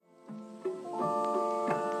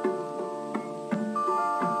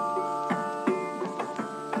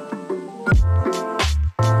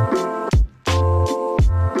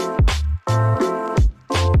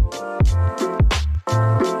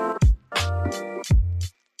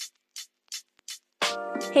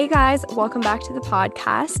Hey guys, welcome back to the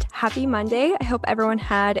podcast. Happy Monday. I hope everyone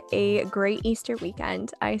had a great Easter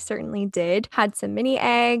weekend. I certainly did. Had some mini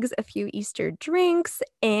eggs, a few Easter drinks,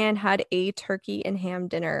 and had a turkey and ham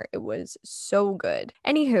dinner. It was so good.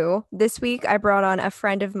 Anywho, this week I brought on a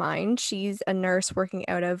friend of mine. She's a nurse working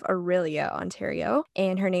out of Aurelia, Ontario,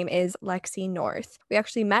 and her name is Lexi North. We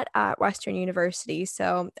actually met at Western University,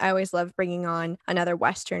 so I always love bringing on another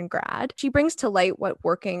Western grad. She brings to light what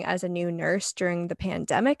working as a new nurse during the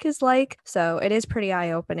pandemic is like, so it is pretty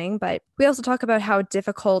eye-opening. But we also talk about how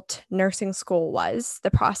difficult nursing school was, the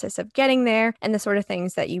process of getting there, and the sort of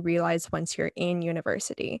things that you realize once you're in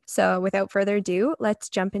university. So without further ado, let's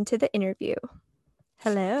jump into the interview.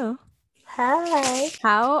 Hello. Hi.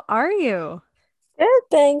 How are you? Good,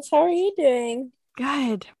 thanks. How are you doing?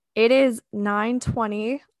 Good. It is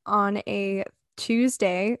 9:20 on a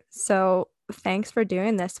Tuesday, so thanks for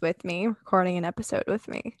doing this with me, recording an episode with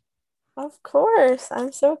me. Of course.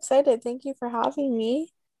 I'm so excited. Thank you for having me.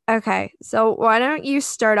 Okay, so why don't you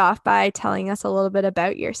start off by telling us a little bit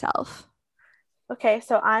about yourself? Okay,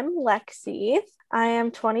 so I'm Lexi. I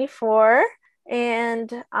am 24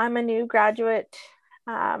 and I'm a new graduate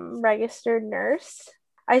registered nurse.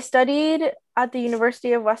 I studied at the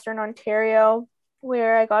University of Western Ontario,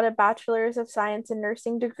 where I got a Bachelor's of Science in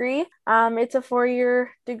Nursing degree. It's a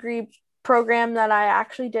 4-year degree program that I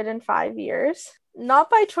actually did in 5 years. Not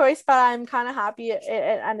by choice, but I'm kind of happy it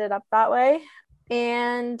ended up that way.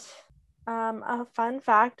 And a fun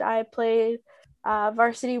fact, I played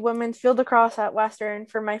varsity women's field lacrosse at Western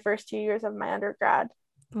for my first 2 years of my undergrad.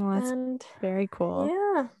 Well, that's And very cool.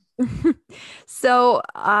 yeah. So,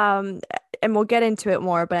 and we'll get into it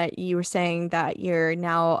more, but you were saying that you're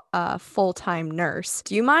now a full-time nurse.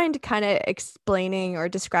 Do you mind kind of explaining or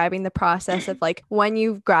describing the process of like when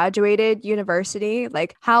you've graduated university,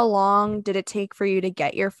 like how long did it take for you to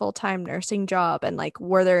get your full-time nursing job? And like,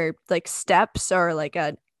 were there like steps or like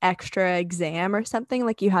an extra exam or something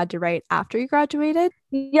like you had to write after you graduated?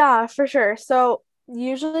 Yeah, for sure. So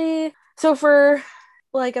usually, so for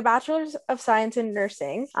like a bachelor's of science in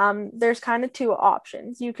nursing, there's kind of two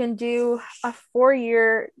options. You can do a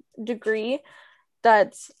 4-year degree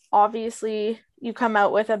that's obviously you come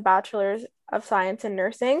out with a bachelor's of science in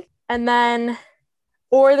nursing, and then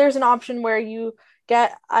or there's an option where you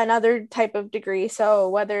get another type of degree. So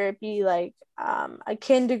whether it be like a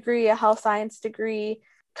kin degree, a health science degree,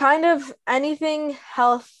 kind of anything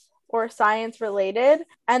health or science related.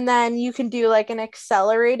 And then you can do like an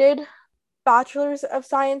accelerated bachelor's of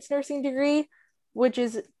science nursing degree, which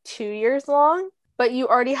is 2 years long, but you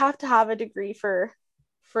already have to have a degree for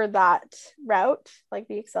that route, like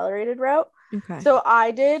the accelerated route. Okay. So I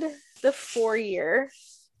did the 4 year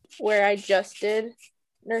where I just did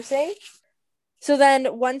nursing. So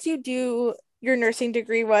then once you do your nursing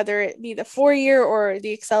degree, whether it be the 4 year or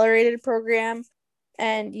the accelerated program,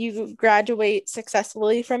 and you graduate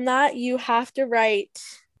successfully from that, you have to write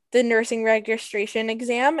the nursing registration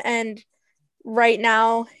exam. And right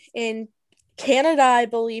now in Canada, I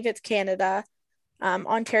believe it's Canada,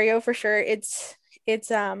 Ontario for sure, it's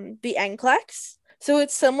the NCLEX. So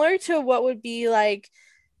it's similar to what would be like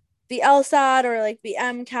the LSAT or like the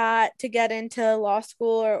MCAT to get into law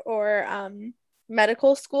school or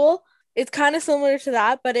medical school. It's kind of similar to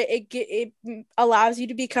that, but it allows you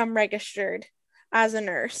to become registered as a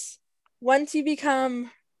nurse. Once you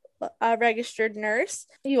become a registered nurse,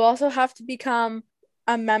 you also have to become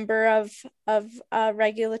a member of a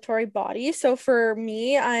regulatory body. So for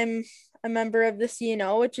me, I'm a member of the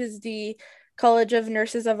CNO, which is the College of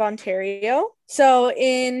Nurses of Ontario. So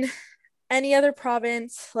in any other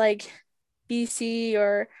province like BC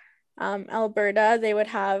or Alberta, they would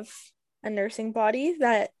have a nursing body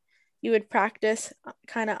that you would practice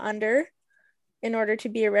kind of under in order to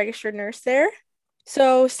be a registered nurse there.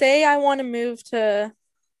 So, say I want to move to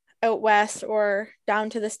out west or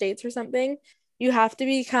down to the States or something, you have to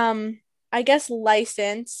become, I guess,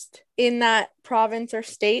 licensed in that province or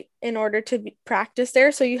state in order to practice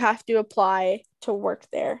there. So, you have to apply to work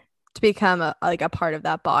there. To become like a part of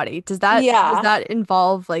that body. Does Yeah. that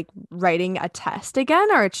involve like writing a test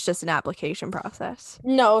again, or it's just an application process?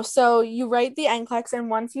 No, so you write the NCLEX,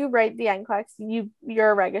 and once you write the NCLEX,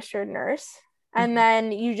 you're a registered nurse, and Okay.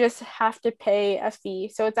 then you just have to pay a fee.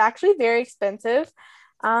 So it's actually very expensive,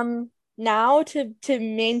 now to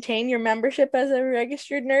maintain your membership as a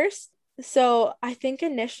registered nurse. So I think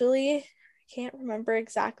initially, I can't remember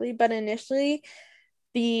exactly, but initially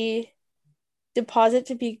the deposit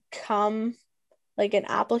to become like an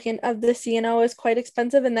applicant of the CNO is quite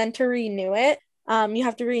expensive, and then to renew it, you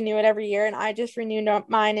have to renew it every year. And I just renewed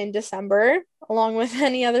mine in December, along with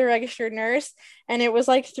any other registered nurse, and it was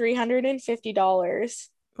like $350.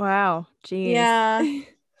 Wow. Jeez. Yeah.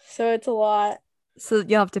 So it's a lot. So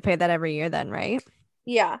you'll have to pay that every year then, right?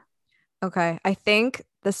 Yeah. Okay. I think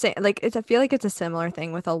the same, like it's, I feel like it's a similar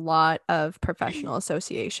thing with a lot of professional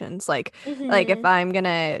associations. Like if Mm-hmm. I'm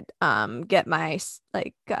gonna get my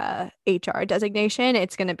HR designation,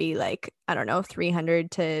 it's gonna be like, I don't know,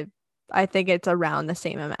 300 to, I think it's around the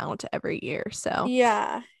same amount every year. So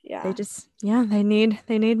Yeah. they Yeah. just, yeah, they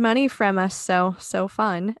need money from us. So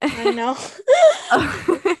fun. I know.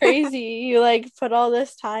 It's crazy. You like put all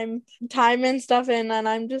this time and stuff in, and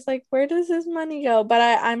I'm just like, where does this money go? But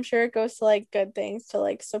I'm sure it goes to like good things to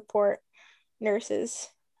like support nurses,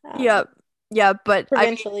 Yeah. Yeah, but I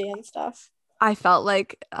mean, provincially and stuff. I felt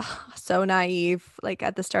like so naive. Like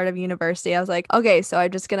at the start of university, I was like, okay, so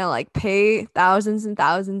I'm just gonna like pay thousands and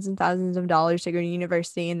thousands and thousands of dollars to go to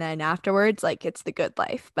university, and then afterwards, like it's the good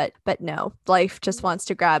life. But no, life just wants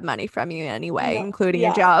to grab money from you anyway, No, including a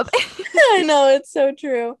yeah. job. I know, it's so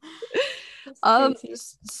true. It's crazy.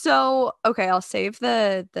 So okay, I'll save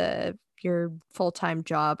the your full-time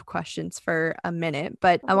job questions for a minute,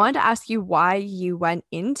 but I Okay. wanted to ask you why you went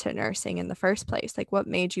into nursing in the first place. Like what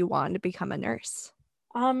made you want to become a nurse?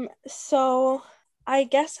 So I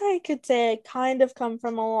guess I could say I kind of come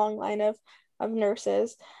from a long line of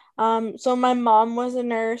nurses. So my mom was a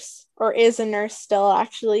nurse or is a nurse still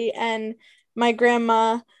actually, and my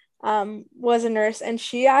grandma was a nurse, and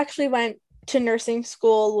she actually went to nursing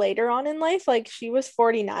school later on in life. Like she was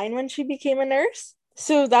 49 when she became a nurse.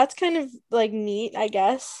 So that's kind of like neat, I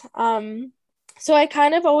guess. So I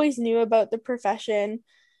kind of always knew about the profession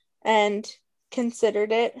and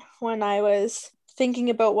considered it when I was thinking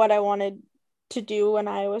about what I wanted to do when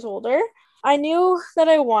I was older. I knew that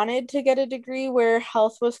I wanted to get a degree where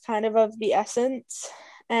health was kind of the essence.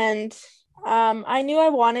 And I knew I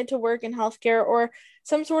wanted to work in healthcare or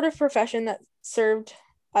some sort of profession that served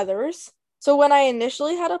others. So when I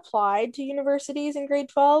initially had applied to universities in grade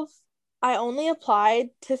 12, I only applied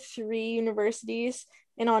to three universities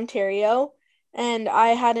in Ontario. And I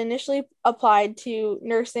had initially applied to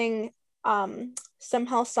nursing, some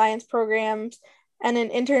health science programs, and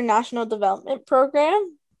an international development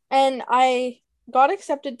program. And I got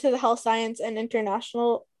accepted to the health science and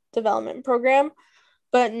international development program,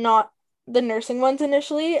 but not the nursing ones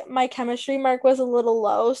initially. My chemistry mark was a little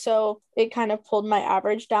low, so it kind of pulled my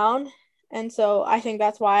average down. And so I think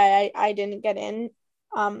that's why I didn't get in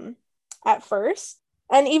um, at first.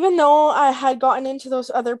 And even though I had gotten into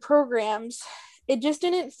those other programs, it just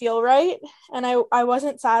didn't feel right. And I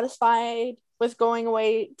wasn't satisfied with going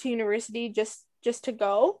away to university just to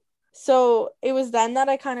go. So it was then that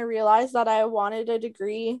I kind of realized that I wanted a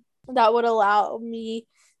degree that would allow me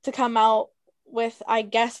to come out with, I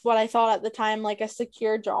guess, what I thought at the time, like a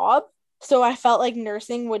secure job. So I felt like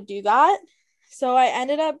nursing would do that. So I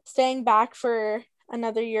ended up staying back for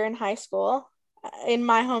another year in high school. In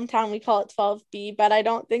my hometown, we call it 12B, but I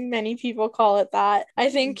don't think many people call it that. I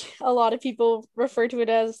think a lot of people refer to it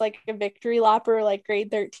as like a victory lap or like grade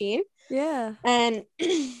 13. Yeah. And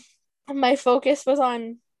my focus was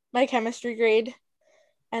on my chemistry grade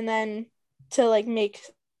and then to like make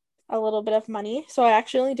a little bit of money. So I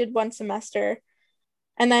actually only did one semester.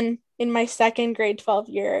 And then in my second grade 12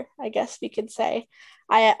 year, I guess we could say,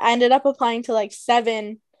 I ended up applying to like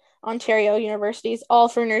seven Ontario universities, all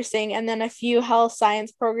for nursing, and then a few health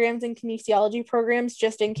science programs and kinesiology programs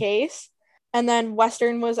just in case. And then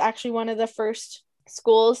Western was actually one of the first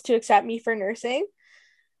schools to accept me for nursing.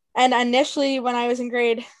 And initially, when I was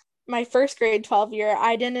in my first grade 12 year,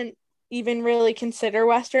 I didn't even really consider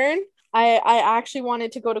Western. I actually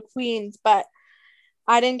wanted to go to Queen's, but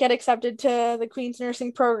I didn't get accepted to the Queen's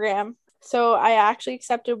nursing program. So I actually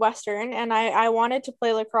accepted Western, and I wanted to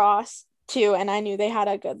play lacrosse too. And I knew they had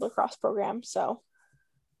a good lacrosse program. So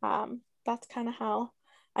that's kind of how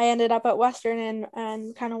I ended up at Western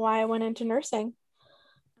and kind of why I went into nursing.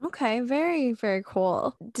 Okay, very, very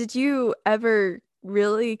cool. Did you ever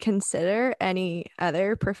really consider any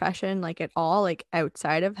other profession like at all, like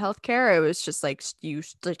outside of healthcare? Or it was just like you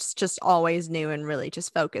just always knew and really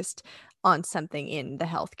just focused on something in the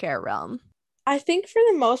healthcare realm. I think for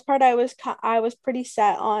the most part, I was pretty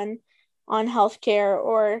set on healthcare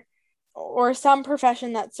or some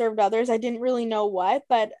profession that served others. I didn't really know what,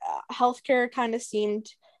 but healthcare kind of seemed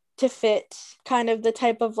to fit kind of the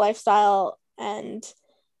type of lifestyle and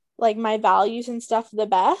like my values and stuff the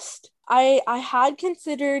best. I had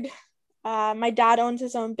considered. My dad owns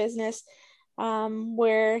his own business,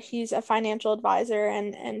 where he's a financial advisor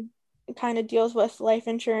and kind of deals with life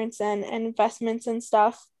insurance and investments and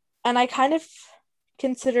stuff. And I kind of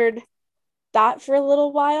considered that for a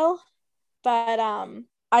little while, but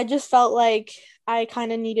I just felt like I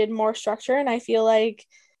kind of needed more structure, and I feel like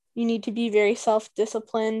you need to be very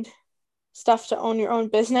self-disciplined, stuff to own your own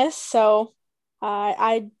business. So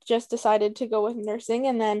I just decided to go with nursing.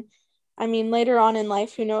 And then, I mean, later on in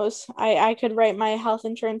life, who knows? I could write my health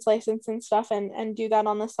insurance license and stuff and do that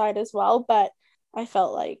on the side as well. But I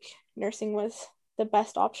felt like nursing was the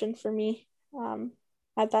best option for me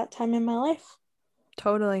at that time in my life.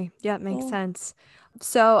 Totally. Yeah, it makes Yeah. sense.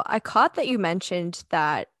 So I caught that you mentioned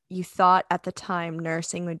that you thought at the time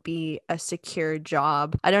nursing would be a secure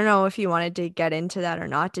job. I don't know if you wanted to get into that or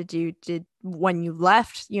not. Did when you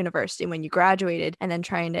left university, when you graduated and then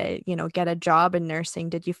trying to, get a job in nursing,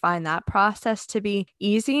 did you find that process to be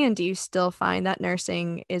easy? And do you still find that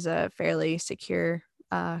nursing is a fairly secure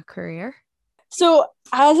career? So,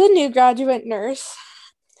 as a new graduate nurse,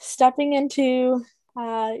 stepping into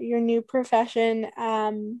your new profession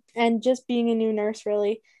and just being a new nurse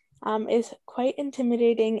really is quite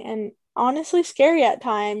intimidating and honestly scary at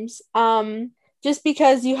times. Just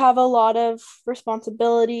because you have a lot of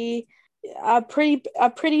responsibility, a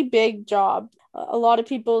pretty big job. A lot of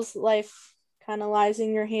people's life kind of lies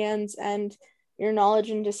in your hands and your knowledge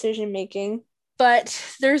and decision making. But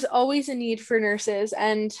there's always a need for nurses,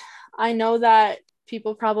 and I know that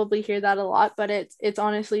people probably hear that a lot, but it's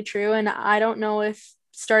honestly true. And I don't know if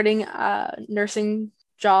starting a nursing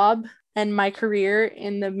job and my career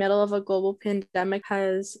in the middle of a global pandemic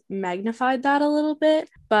has magnified that a little bit,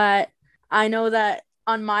 but I know that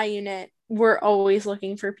on my unit, we're always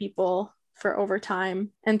looking for people for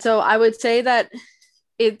overtime. And so I would say that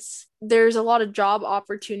there's a lot of job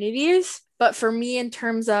opportunities, but for me in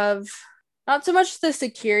terms of not so much the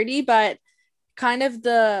security, but kind of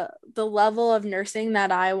the level of nursing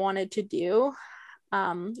that I wanted to do,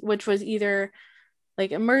 which was either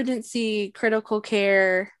like emergency, critical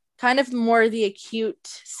care, kind of more the acute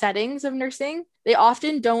settings of nursing. They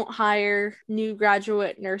often don't hire new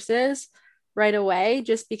graduate nurses right away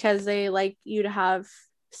just because they like you to have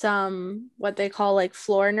some what they call like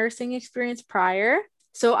floor nursing experience prior.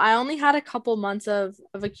 So I only had a couple months of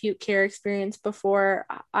acute care experience before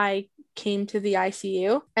I came to the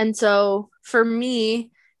ICU. And so for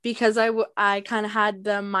me, because I kind of had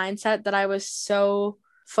the mindset that I was so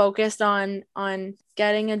focused on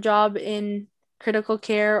getting a job in critical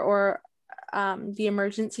care or the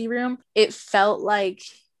emergency room, it felt like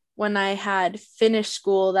when I had finished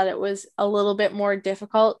school that it was a little bit more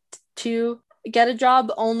difficult to get a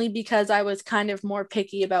job only because I was kind of more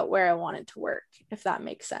picky about where I wanted to work, if that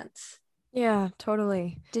makes sense. Yeah,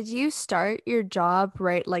 totally. Did you start your job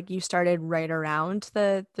right, like you started right around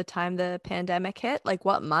the time the pandemic hit? Like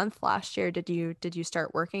what month last year did you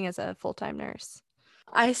start working as a full-time nurse?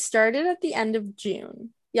 I started at the end of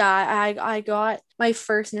June. Yeah, I got my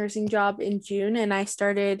first nursing job in June and I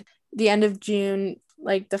started the end of June,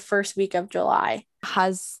 like the first week of July.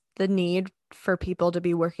 Has the need for people to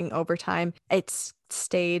be working overtime, it's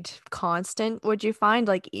stayed constant, would you find?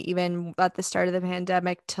 Like even at the start of the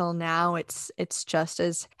pandemic till now, it's just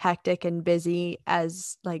as hectic and busy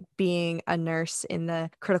as like being a nurse in the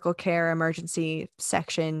critical care emergency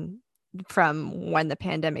section from when the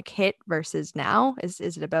pandemic hit versus now? Is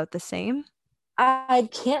it about the same? I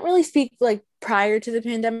can't really speak like prior to the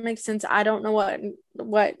pandemic since I don't know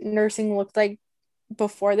what nursing looked like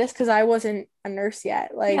before this because I wasn't a nurse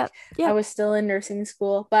yet. Yeah, Like I yeah. was still in nursing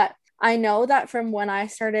school, but I know that from when I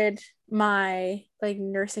started my like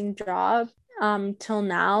nursing job till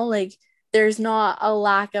now, like there's not a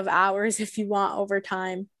lack of hours if you want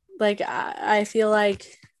overtime. Like I feel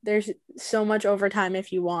like there's so much overtime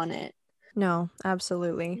if you want it. No,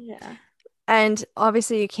 absolutely. Yeah. And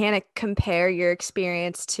obviously, you can't compare your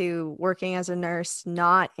experience to working as a nurse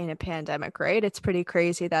not in a pandemic, right? It's pretty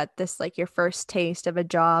crazy that this, like, your first taste of a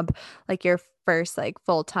job, like your first, like,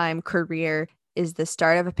 full-time career is the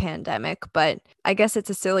start of a pandemic. But I guess it's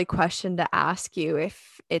a silly question to ask you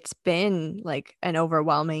if it's been like an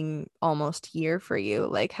overwhelming almost year for you.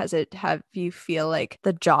 Like, have you feel like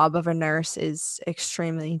the job of a nurse is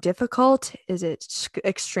extremely difficult? Is it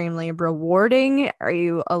extremely rewarding? Are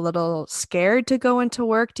you a little scared to go into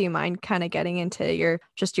work? Do you mind kind of getting into your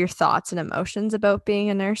thoughts and emotions about being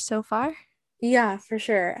a nurse so far? Yeah, for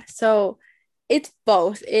sure. So it's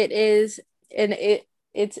both. And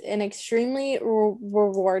it's an extremely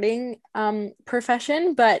rewarding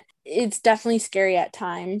profession, but it's definitely scary at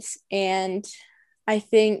times. And I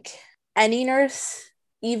think any nurse,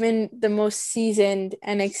 even the most seasoned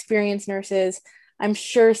and experienced nurses, I'm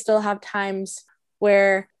sure still have times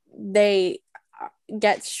where they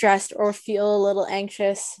get stressed or feel a little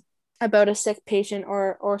anxious about a sick patient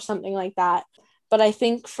or something like that. But I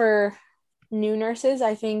think for new nurses,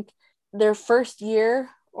 I think their first year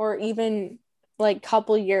or even like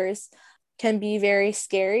couple years can be very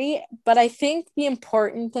scary. But I think the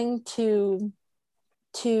important thing to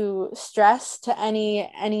stress to any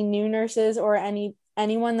new nurses or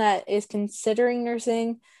anyone that is considering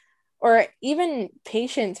nursing, or even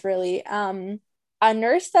patients really, a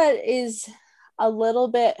nurse that is a little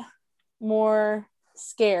bit more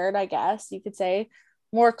scared, I guess you could say,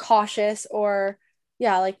 more cautious, or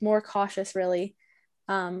yeah, like more cautious really.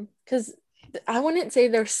 Because I wouldn't say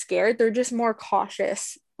they're scared, they're just more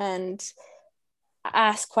cautious and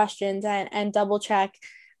ask questions and double check,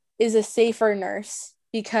 is a safer nurse,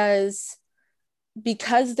 because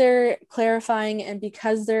they're clarifying and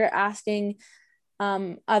because they're asking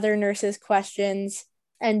other nurses questions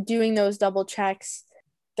and doing those double checks.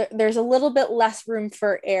 There's a little bit less room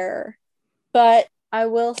for error. But I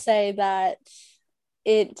will say that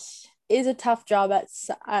it is a tough job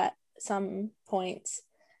at some points,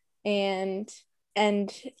 and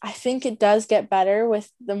I think it does get better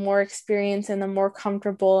with the more experience and the more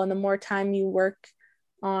comfortable and the more time you work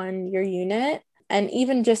on your unit, and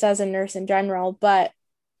even just as a nurse in general. But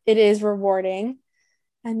it is rewarding.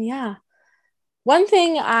 And yeah, one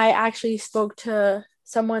thing, I actually spoke to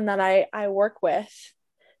someone that I work with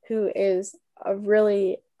who is a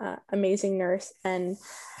really amazing nurse, and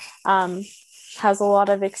has a lot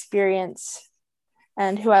of experience,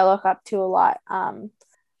 and who I look up to a lot.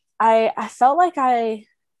 I felt like I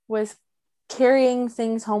was carrying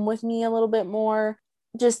things home with me a little bit more,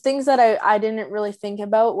 just things that I didn't really think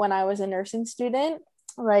about when I was a nursing student.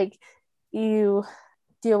 Like, you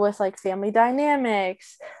deal with like family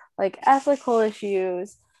dynamics, like ethical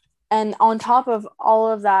issues, and on top of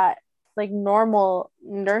all of that, like normal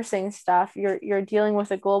nursing stuff, you're dealing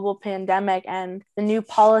with a global pandemic and the new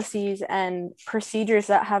policies and procedures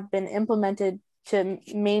that have been implemented to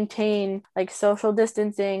maintain like social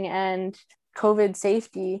distancing and COVID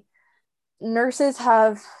safety. Nurses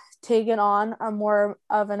have taken on a more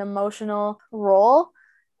of an emotional role,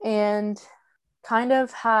 and kind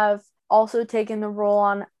of have also taken the role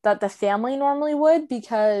on that the family normally would,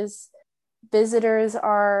 because visitors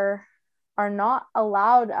are not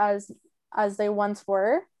allowed as they once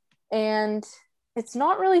were, and it's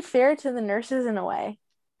not really fair to the nurses in a way.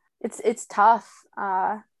 It's tough,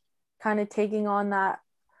 kind of taking on that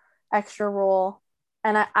extra role,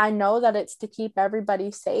 and I know that it's to keep everybody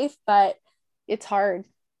safe, but it's hard.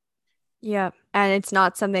 Yeah. And it's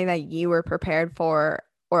not something that you were prepared for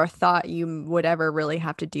or thought you would ever really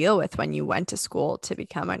have to deal with when you went to school to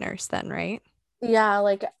become a nurse then, right? Yeah,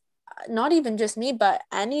 like not even just me, but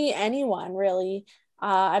anyone really.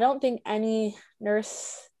 I don't think any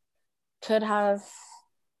nurse could have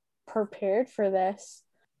prepared for this.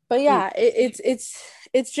 But Mm. yeah,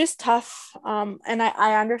 it's just tough. And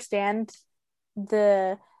I understand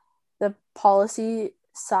the the policy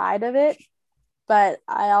side of it, but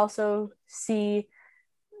I also see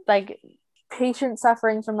like patients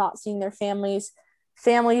suffering from not seeing their families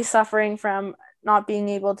suffering from not being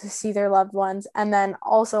able to see their loved ones, and then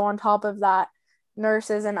also on top of that,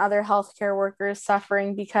 nurses and other healthcare workers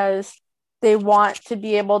suffering because they want to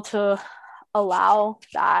be able to allow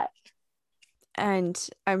that. And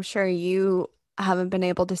I'm sure you haven't been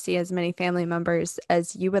able to see as many family members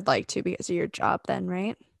as you would like to because of your job then,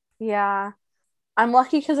 right? Yeah, I'm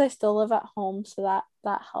lucky because I still live at home, so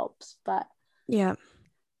that helps. But Yeah.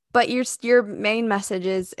 But your main message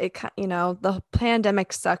is the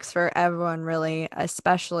pandemic sucks for everyone really,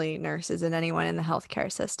 especially nurses and anyone in the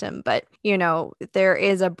healthcare system. But, there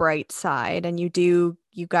is a bright side and you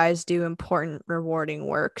guys do important, rewarding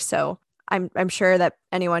work. So I'm sure that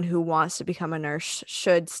anyone who wants to become a nurse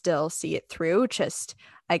should still see it through. Just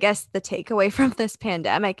I guess the takeaway from this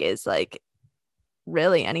pandemic is like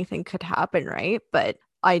really anything could happen, right? But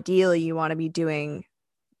ideally you want to be doing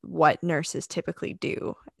what nurses typically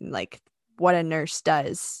do. Like what a nurse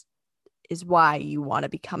does is why you want to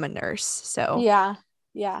become a nurse. So, yeah,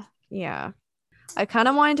 yeah, yeah. I kind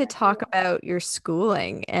of wanted to exactly. talk about your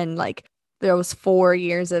schooling and like those 4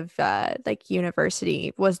 years of like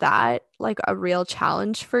university. Was that like a real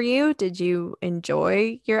challenge for you? Did you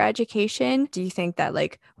enjoy your education? Do you think that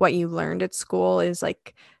like what you learned at school is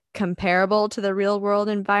like comparable to the real world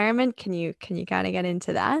environment? Can you kind of get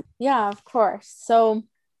into that? Yeah, of course. So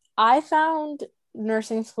I found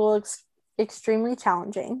nursing school extremely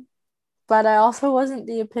challenging, but I also wasn't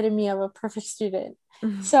the epitome of a perfect student.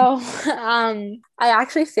 So I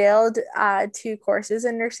actually failed two courses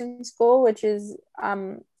in nursing school, which is,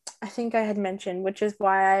 I think I had mentioned, which is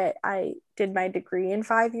why I did my degree in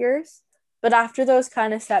 5 years. But after those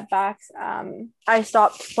kind of setbacks, I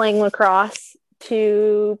stopped playing lacrosse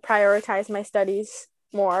to prioritize my studies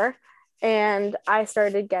more, and I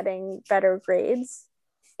started getting better grades.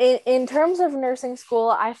 in terms of nursing school,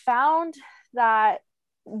 I found that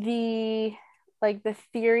the the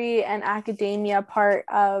theory and academia part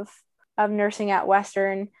of nursing at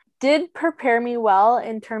Western did prepare me well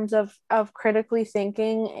in terms of critically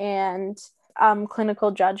thinking and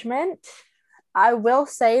clinical judgment. I will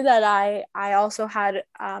say that I also had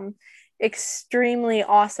extremely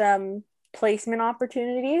awesome placement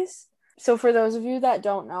opportunities. So for those of you that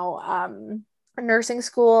don't know, nursing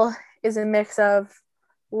school is a mix of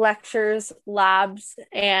lectures, labs,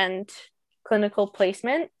 and clinical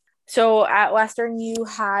placement. So at Western, you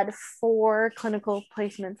had 4 clinical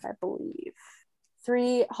placements, I believe.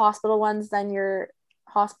 3 hospital ones, then your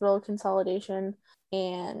hospital consolidation,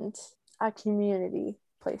 and a community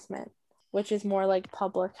placement, which is more like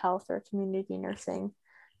public health or community nursing.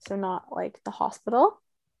 So not like the hospital.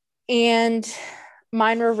 And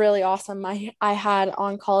mine were really awesome. I had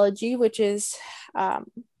oncology, which is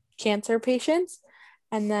cancer patients.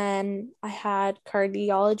 And then I had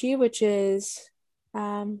cardiology, which is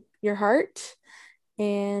your heart.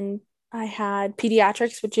 And I had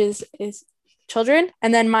pediatrics, which is children.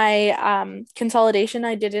 And then my consolidation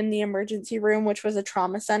I did in the emergency room, which was a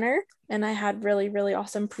trauma center. And I had really, really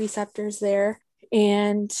awesome preceptors there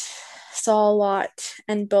and saw a lot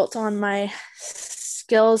and built on my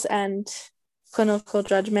skills and clinical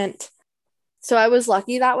judgment. So I was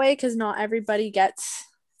lucky that way because not everybody gets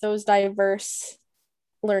those diverse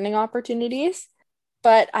learning opportunities.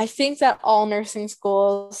 But I think that all nursing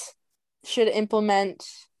schools should implement,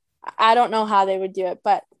 I don't know how they would do it,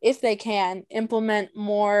 but if they can, implement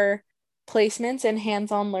more placements and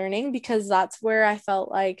hands-on learning, because that's where I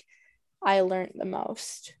felt like I learned the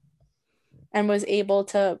most and was able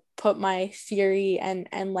to put my theory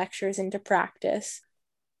and lectures into practice.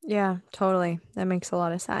 Yeah, totally. That makes a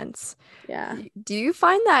lot of sense. Yeah. Do you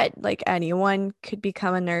find that like anyone could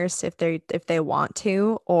become a nurse if they want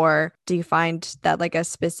to, or do you find that like a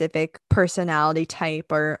specific personality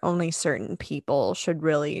type or only certain people should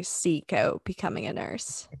really seek out becoming a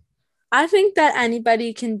nurse? I think that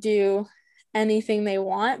anybody can do anything they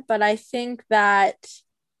want, but I think that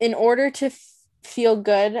in order to feel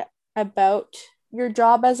good about your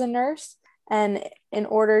job as a nurse and in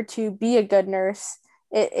order to be a good nurse,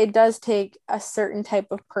 it does take a certain type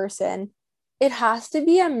of person. It has to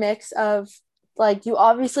be a mix of like, you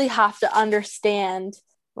obviously have to understand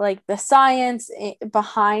like the science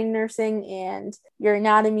behind nursing and your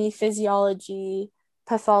anatomy, physiology,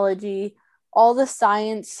 pathology, all the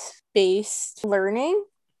science based learning,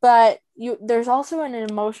 but there's also an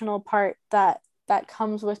emotional part that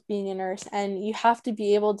comes with being a nurse, and you have to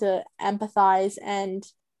be able to empathize and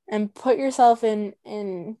put yourself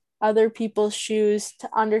in other people's shoes to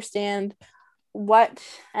understand what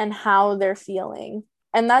and how they're feeling.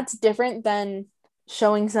 And that's different than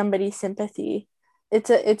showing somebody sympathy. It's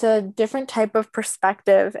a different type of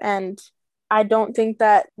perspective, and I don't think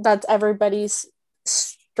that that's everybody's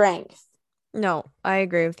strength. No, I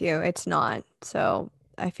agree with you. It's not. So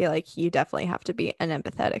I feel like you definitely have to be an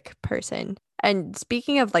empathetic person. And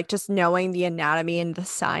speaking of like just knowing the anatomy and the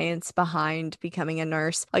science behind becoming a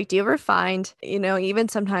nurse, like do you ever find, even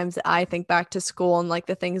sometimes I think back to school and like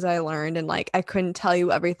the things I learned and like I couldn't tell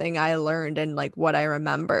you everything I learned and like what I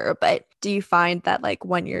remember, but do you find that like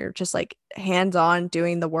when you're just like hands-on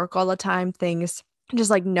doing the work all the time, things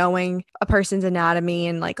just like knowing a person's anatomy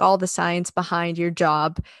and like all the science behind your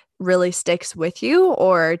job really sticks with you,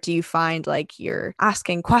 or do you find like you're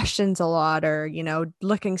asking questions a lot or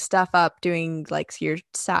looking stuff up, doing like your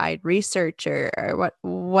side research, or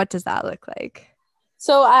what does that look like?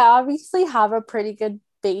 So I obviously have a pretty good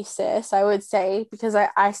basis, I would say, because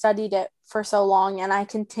I studied it for so long and I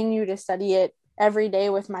continue to study it every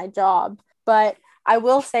day with my job. But I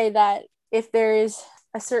will say that if there is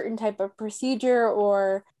a certain type of procedure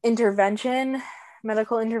or intervention,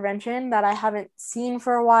 medical intervention that I haven't seen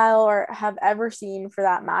for a while or have ever seen for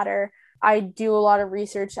that matter, I do a lot of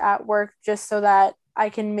research at work just so that I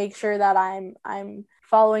can make sure that I'm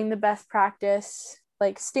following the best practice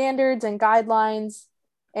like standards and guidelines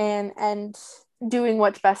and doing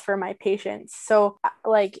what's best for my patients. So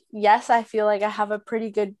like yes, I feel like I have a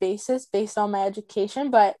pretty good basis based on my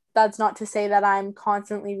education, but that's not to say that I'm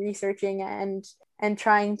constantly researching and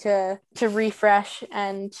trying to refresh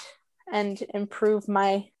and improve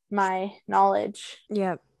my knowledge.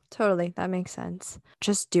 Yeah, totally. That makes sense.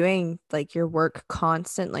 Just doing like your work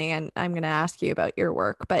constantly, and I'm gonna ask you about your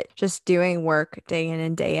work, but just doing work day in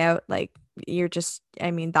and day out, like you're just,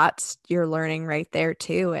 I mean, that's your learning right there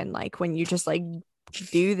too. And like when you just like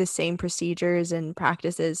do the same procedures and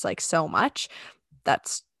practices like so much,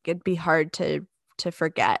 that's it'd be hard to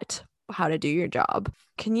forget. how to do your job.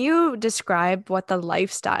 Can you describe what the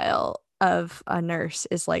lifestyle of a nurse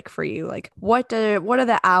is like for you? Like what do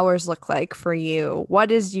the hours look like for you? What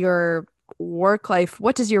does your work life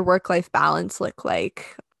balance look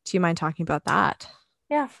like? Do you mind talking about that?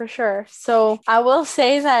 Yeah, for sure. So I will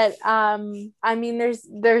say that I mean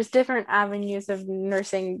there's different avenues of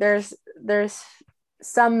nursing. There's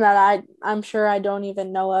some that I'm sure I don't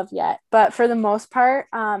even know of yet. But for the most part,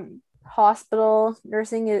 hospital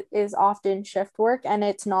nursing is often shift work and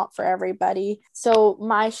it's not for everybody. So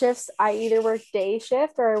my shifts, I either work day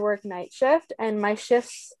shift or I work night shift, and my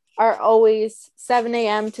shifts are always 7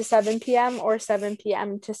 a.m. to 7 p.m. or 7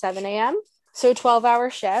 p.m. to 7 a.m. So 12-hour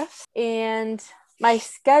shifts. And my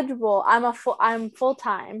schedule, I'm full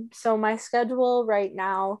time. So my schedule right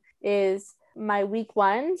now is my week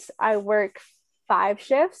ones, I work 5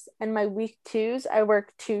 shifts, and my week twos, I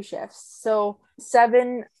work 2 shifts. So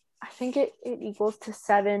seven, I think it equals to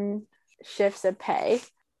 7 shifts of pay.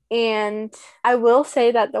 And I will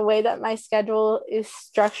say that the way that my schedule is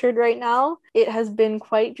structured right now, it has been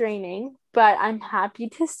quite draining. But I'm happy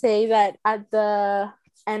to say that at the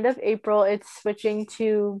end of April, it's switching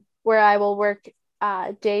to where I will work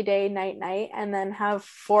day, night, and then have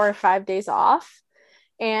 4 or 5 days off.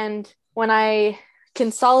 And when I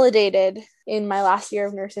consolidated in my last year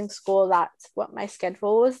of nursing school, that's what my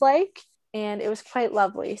schedule was like. And it was quite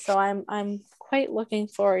lovely. So I'm quite looking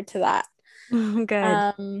forward to that.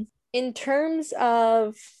 Good. In terms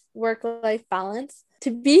of work-life balance,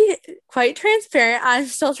 to be quite transparent, I'm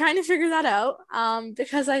still trying to figure that out.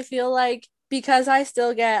 Because I feel like because I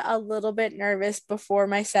still get a little bit nervous before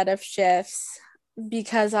my set of shifts,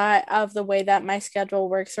 because I of the way that my schedule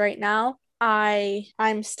works right now,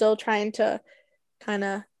 I'm still trying to kind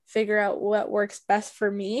of figure out what works best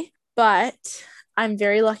for me. But I'm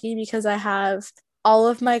very lucky because I have all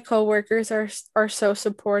of my coworkers are so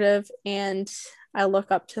supportive, and I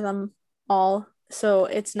look up to them all. So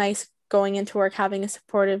it's nice going into work having a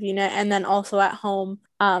supportive unit, and then also at home.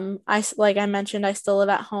 I like I mentioned, I still live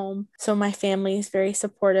at home, so my family is very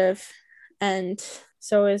supportive, and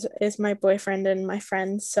so is my boyfriend and my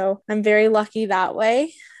friends. So I'm very lucky that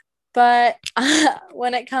way. But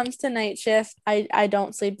when it comes to night shift, I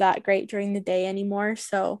don't sleep that great during the day anymore.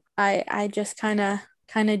 So I just kind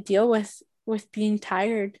of deal with being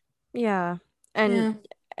tired. Yeah. And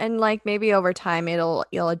Yeah. like maybe over time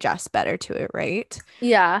you'll adjust better to it, right?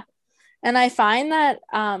 Yeah. And I find that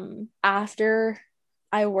after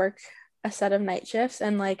I work a set of night shifts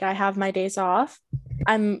and like I have my days off,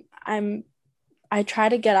 I'm I try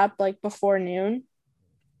to get up like before noon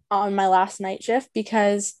on my last night shift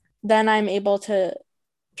because then I'm able to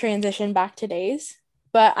transition back to days.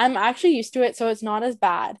 But I'm actually used to it, so it's not as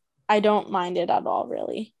bad. I don't mind it at all,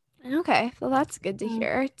 really. Okay, well that's good to Mm.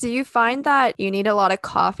 hear. Do you find that you need a lot of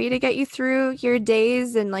coffee to get you through your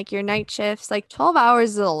days and like your night shifts? Like 12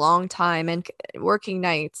 hours is a long time and working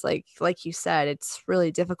nights, like you said, it's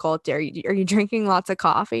really difficult. Are you drinking lots of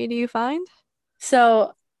coffee, do you find?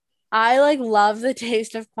 So I like love the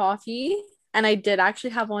taste of coffee, and I did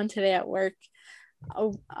actually have one today at work.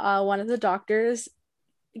 One of the doctors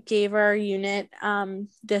gave our unit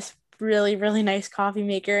this really nice coffee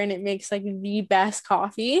maker, and it makes like the best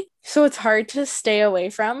coffee. So it's hard to stay away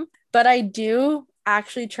from, but I do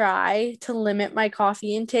actually try to limit my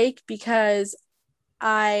coffee intake because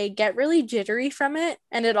I get really jittery from it,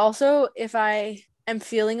 and it also, if I am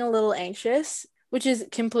feeling a little anxious, which is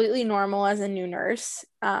completely normal as a new nurse,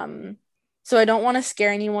 so I don't want to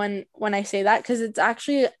scare anyone when I say that because it's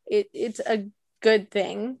actually it's a good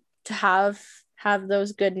thing to have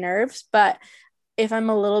those good nerves. But if I'm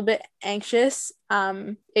a little bit anxious,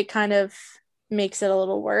 it kind of makes it a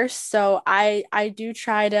little worse. So I do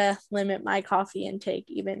try to limit my coffee intake,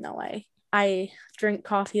 even though I drink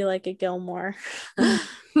coffee like a Gilmore.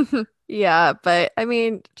 Yeah, but I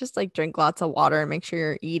mean, just like drink lots of water and make sure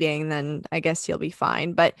you're eating, then I guess you'll be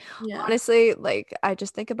fine. But Yeah. honestly, like I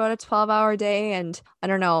just think about a 12-hour day and I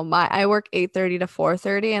don't know, I work 8:30 to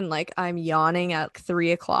 4:30 and like I'm yawning at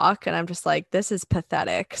 3 o'clock and I'm just like, this is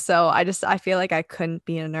pathetic. So I feel like I couldn't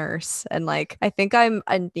be a nurse. And like I think I'm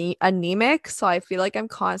anemic, so I feel like I'm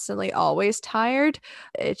constantly always tired.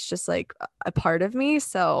 It's just like a part of me.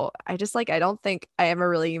 So I just like I don't think I ever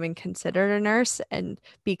really even considered a nurse and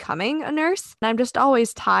becoming a nurse. And I'm just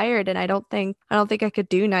always tired and I don't think I could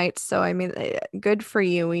do nights. So I mean, good for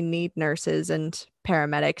you. We need nurses and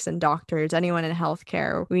paramedics and doctors, anyone in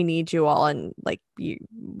healthcare. We need you all and like you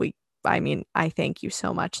we I mean, I thank you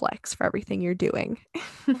so much, Lex, for everything you're doing.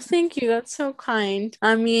 Well, thank you. That's so kind.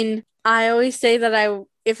 I mean, I always say that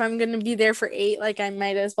if I'm going to be there for 8, like I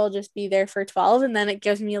might as well just be there for 12, and then it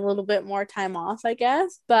gives me a little bit more time off, I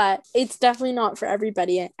guess. But it's definitely not for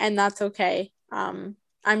everybody, and that's okay.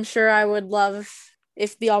 I'm sure I would love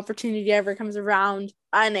if the opportunity ever comes around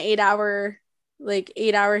an 8 hour, like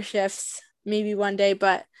 8 hour shifts, maybe one day.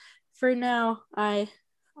 But for now,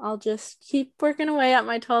 I'll just keep working away at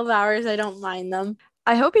my 12 hours. I don't mind them.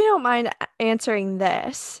 I hope you don't mind answering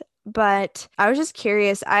this, but I was just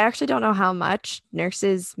curious. I actually don't know how much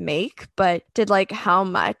nurses make, but how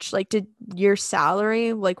much, like did your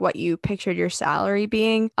salary, like what you pictured your salary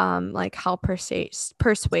being, like how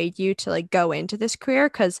persuade you to like go into this career?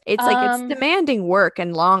 Because it's Um, demanding work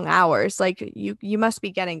and long hours. Like you must be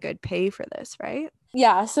getting good pay for this, right?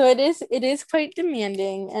 yeah, so it is quite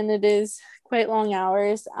demanding and it is quite long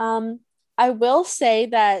hours. I will say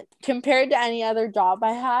that compared to any other job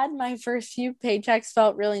I had, my first few paychecks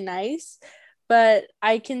felt really nice, but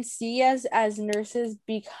I can see as nurses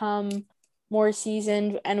become more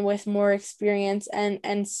seasoned and with more experience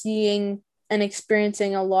and seeing and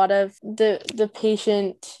experiencing a lot of the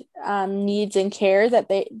patient needs and care that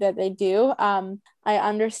they do. I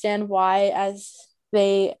understand why as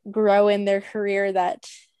they grow in their career that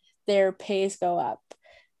their pays go up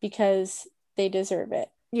because they deserve it.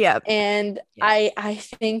 Yeah. And Yeah. I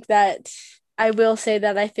think that I will say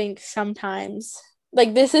that I think sometimes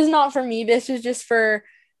like this is not for me, this is just for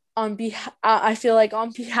on behalf I feel like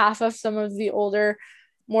on behalf of some of the older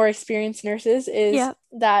more experienced nurses is Yeah.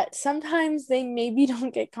 that sometimes they maybe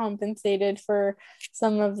don't get compensated for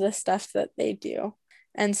some of the stuff that they do.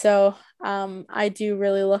 And so I do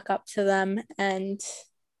really look up to them, and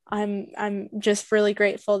I'm just really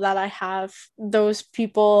grateful that I have those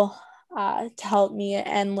people to help me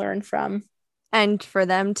and learn from. And for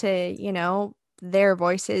them to, their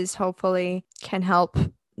voices hopefully can help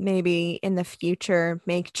maybe in the future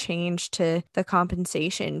make change to the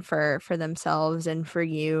compensation for themselves and for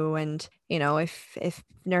you. And, if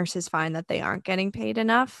nurses find that they aren't getting paid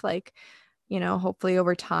enough, like, hopefully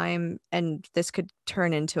over time, and this could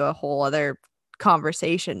turn into a whole other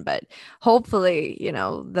conversation, but hopefully,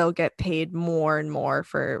 they'll get paid more and more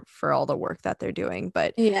for all the work that they're doing.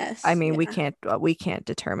 But I Yes, mean, yeah, we can't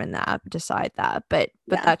decide that, but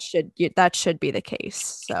yeah, that should be the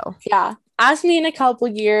case. So yeah. Ask me in a couple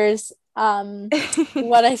years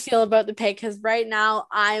what I feel about the pay, because right now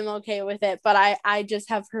I'm okay with it, but I just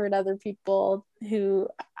have heard other people who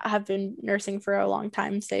have been nursing for a long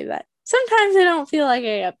time say that sometimes I don't feel like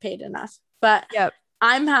I get paid enough, but yep.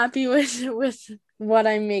 I'm happy with what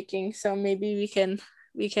I'm making, so maybe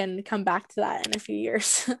we can come back to that in a few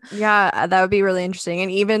years. Yeah, that would be really interesting. And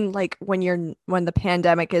even like when the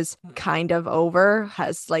pandemic is kind of over,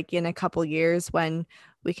 has like in a couple years when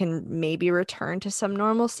we can maybe return to some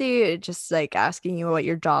normalcy, just like asking you what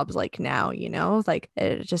your job's like now, like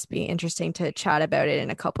it'd just be interesting to chat about it in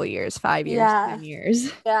a couple years, 5 years, Yeah, 10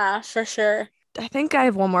 years. yeah, for sure. I think I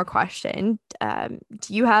have one more question. Do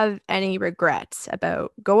you have any regrets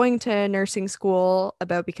about going to nursing school,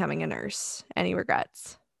 about becoming a nurse? Any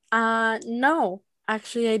regrets? No,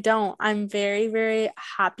 actually, I don't. I'm very, very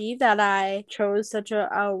happy that I chose such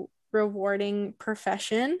a rewarding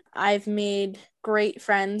profession. I've made great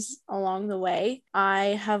friends along the way.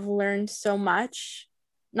 I have learned so much,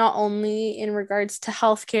 not only in regards to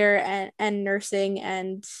healthcare and nursing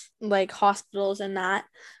and like hospitals and that,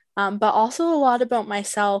 but also a lot about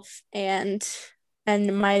myself and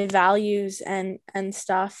my values and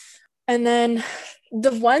stuff. And then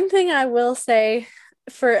the one thing I will say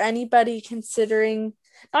for anybody considering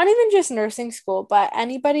not even just nursing school, but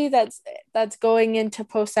anybody that's going into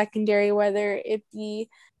post-secondary, whether it be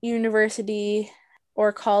university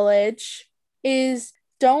or college, is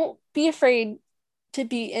don't be afraid to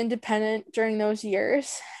be independent during those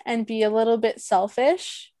years and be a little bit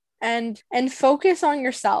selfish and focus on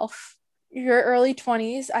yourself. Your early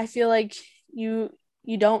 20s, I feel like you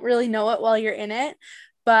don't really know it while you're in it,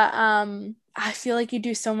 but I feel like you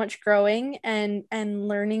do so much growing and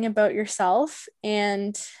learning about yourself,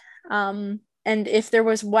 and if there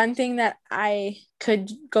was one thing that I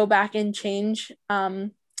could go back and change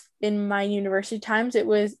in my university times, it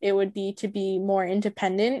would be to be more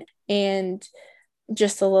independent and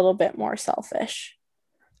just a little bit more selfish.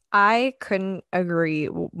 I couldn't agree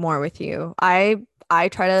more with you. I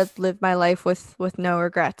try to live my life with no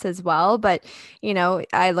regrets as well, but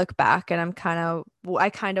I look back and I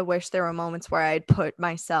kind of wish there were moments where I'd put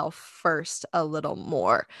myself first a little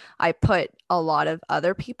more. I put a lot of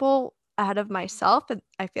other people ahead of myself. And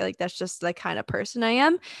I feel like that's just the kind of person I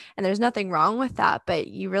am. And there's nothing wrong with that. But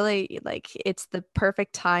you really like it's the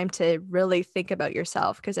perfect time to really think about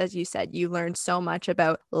yourself. Because as you said, you learn so much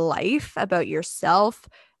about life, about yourself,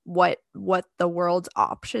 what the world's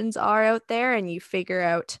options are out there, and you figure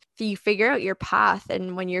out your path.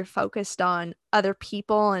 And when you're focused on other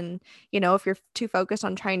people, and if you're too focused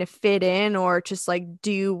on trying to fit in or just like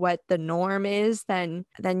do what the norm is, then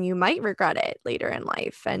you might regret it later in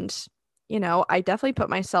life. And I definitely put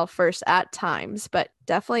myself first at times, but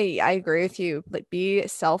definitely I agree with you, like be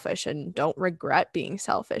selfish and don't regret being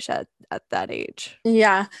selfish at that age.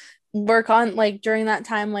 Yeah. Work on like during that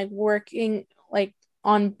time, like working like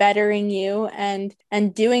on bettering you and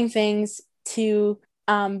doing things to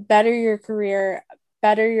better your career,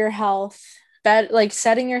 better your health, like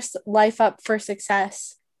setting your life up for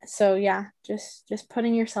success. So yeah, just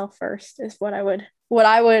putting yourself first is what I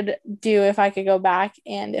would do if I could go back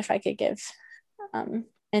and if I could give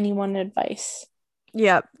anyone advice.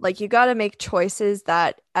 Yeah, like you got to make choices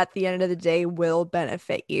that at the end of the day will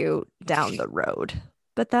benefit you down the road.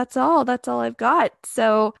 But that's all. That's all I've got.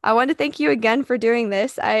 So I want to thank you again for doing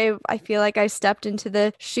this. I feel like I stepped into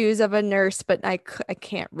the shoes of a nurse, but I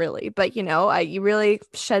can't really. But you really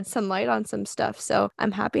shed some light on some stuff. So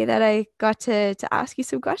I'm happy that I got to ask you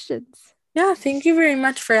some questions. Yeah, thank you very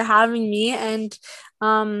much for having me. And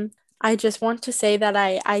I just want to say that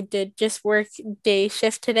I did just work day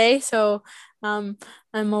shift today, so um,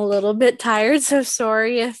 I'm a little bit tired. So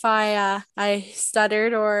sorry if I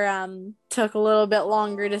stuttered or took a little bit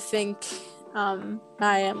longer to think. I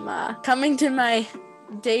am coming to my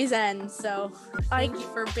day's end, so I thank you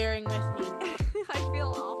for bearing with me. I feel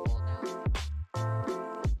awful.